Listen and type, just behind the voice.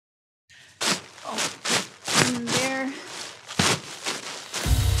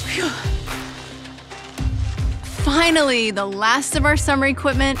Finally, the last of our summer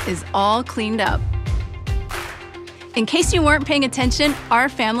equipment is all cleaned up. In case you weren't paying attention, our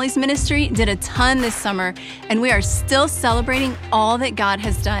families ministry did a ton this summer, and we are still celebrating all that God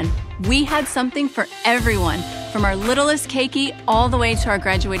has done. We had something for everyone, from our littlest Keiki all the way to our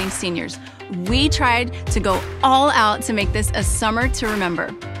graduating seniors. We tried to go all out to make this a summer to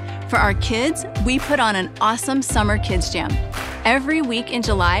remember. For our kids, we put on an awesome summer kids jam. Every week in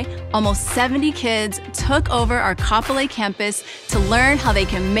July, almost 70 kids took over our Kapolei campus to learn how they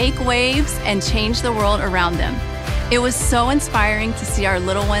can make waves and change the world around them. It was so inspiring to see our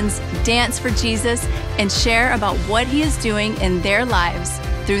little ones dance for Jesus and share about what He is doing in their lives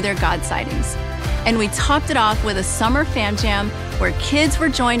through their God sightings. And we topped it off with a summer fam jam where kids were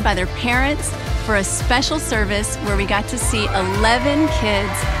joined by their parents for a special service where we got to see 11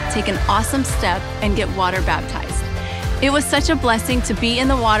 kids take an awesome step and get water baptized. It was such a blessing to be in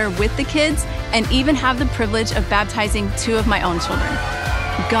the water with the kids and even have the privilege of baptizing 2 of my own children.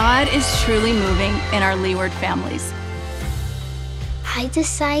 God is truly moving in our Leeward families. I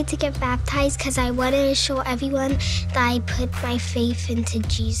decided to get baptized because I wanted to show everyone that I put my faith into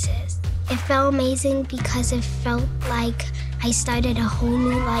Jesus. It felt amazing because it felt like I started a whole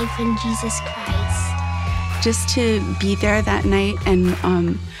new life in Jesus Christ. Just to be there that night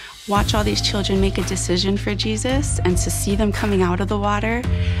and watch all these children make a decision for Jesus and to see them coming out of the water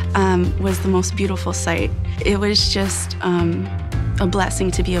was the most beautiful sight. It was just a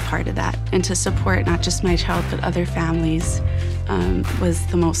blessing to be a part of that and to support not just my child but other families was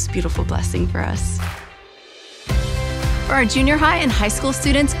the most beautiful blessing for us. For our junior high and high school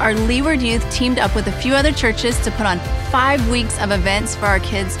students, our Leeward youth teamed up with a few other churches to put on 5 weeks of events for our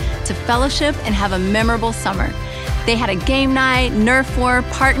kids to fellowship and have a memorable summer. They had a game night, Nerf war,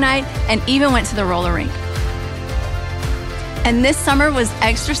 park night, and even went to the roller rink. And this summer was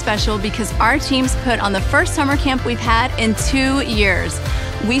extra special because our teams put on the first summer camp we've had in 2 years.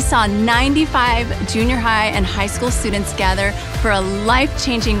 We saw 95 junior high and high school students gather for a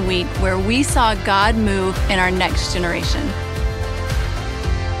life-changing week where we saw God move in our next generation.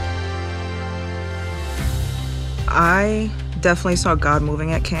 I definitely saw God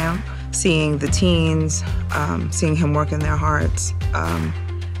moving at camp, seeing the teens, seeing Him work in their hearts,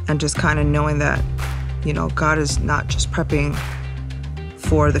 and just kind of knowing that, you know, God is not just prepping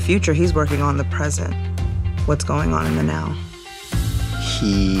for the future, He's working on the present, what's going on in the now.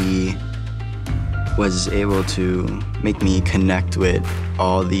 He was able to make me connect with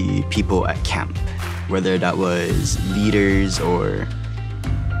all the people at camp, whether that was leaders or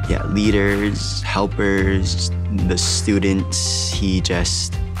leaders, helpers, the students. He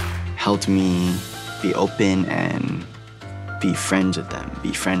just helped me be open and be friends with them,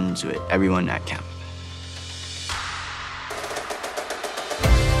 be friends with everyone at camp.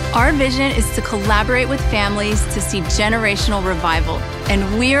 Our vision is to collaborate with families to see generational revival,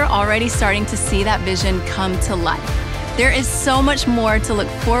 and we're already starting to see that vision come to life. There is so much more to look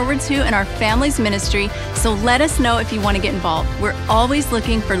forward to in our families ministry, so let us know if you want to get involved. We're always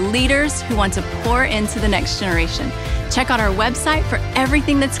looking for leaders who want to pour into the next generation. Check out our website for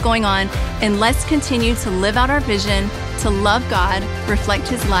everything that's going on, and let's continue to live out our vision to love God, reflect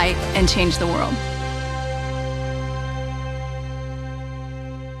His light, and change the world.